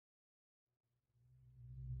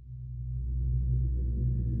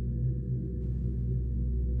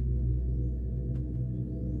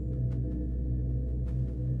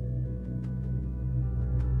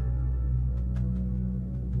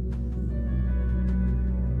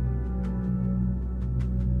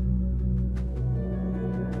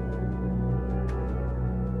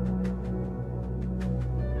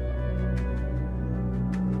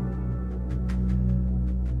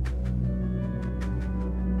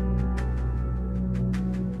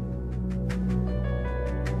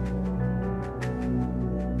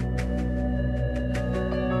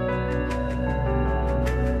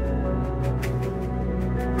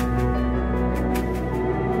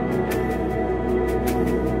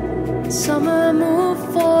Summer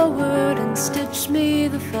moved forward and stitched me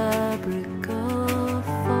the fabric of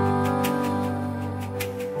fall.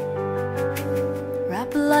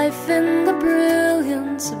 Wrap life in the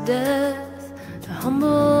brilliance of death to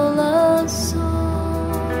humble us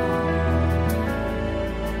all.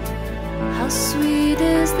 How sweet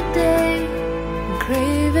is the day, I'm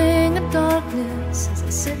craving a darkness as I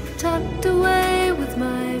sit tucked away with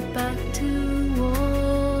my back to wall.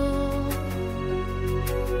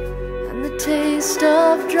 And the taste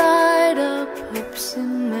of dried up hopes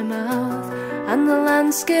in my mouth, and the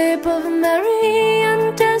landscape of a merry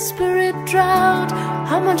and desperate drought.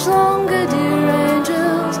 How much longer, dear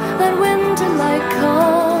angels, let winter light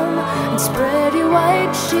come and spread your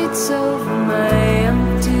white sheets over my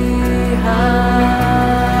empty house?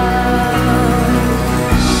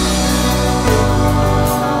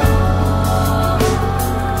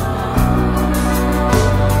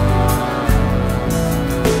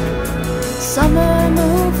 Summer,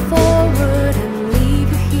 move forward and leave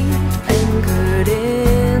your heat anchored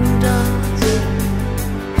in dust.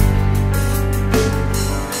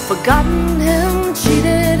 Forgotten him,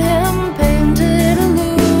 cheated him, painted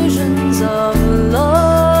illusions of lust.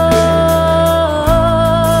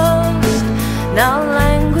 Now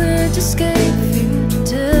language escape,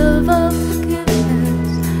 fugitive of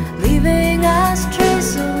forgiveness, leaving as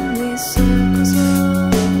trace only circles of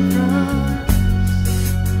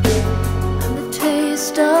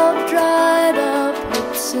of dried up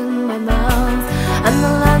hopes in my mouth, and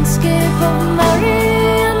the landscape of merry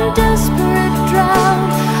and desperate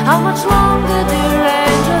drought. How much longer, dear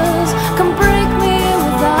angels, can break me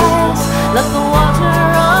with ice? Let the water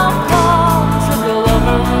of calm trickle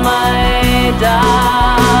over my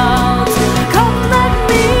doubts. Come, let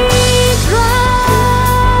me drown.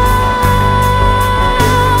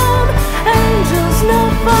 Angels, no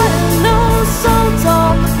fire, no salt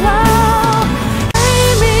on the plow.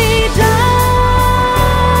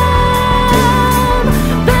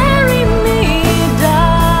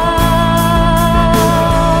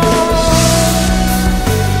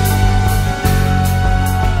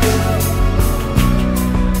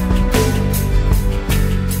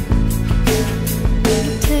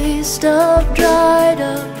 Of dried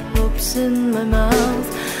up hopes in my mouth,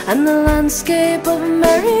 and the landscape of a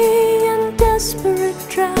merry and desperate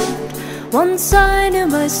drought. Once I knew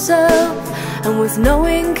myself, and with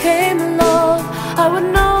knowing came love. I would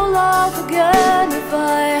know love again if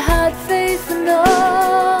I had faith enough.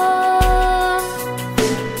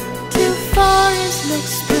 Too far is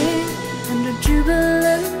next spring and a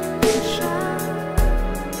jubilant shout.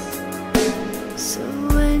 So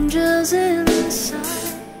angels inside,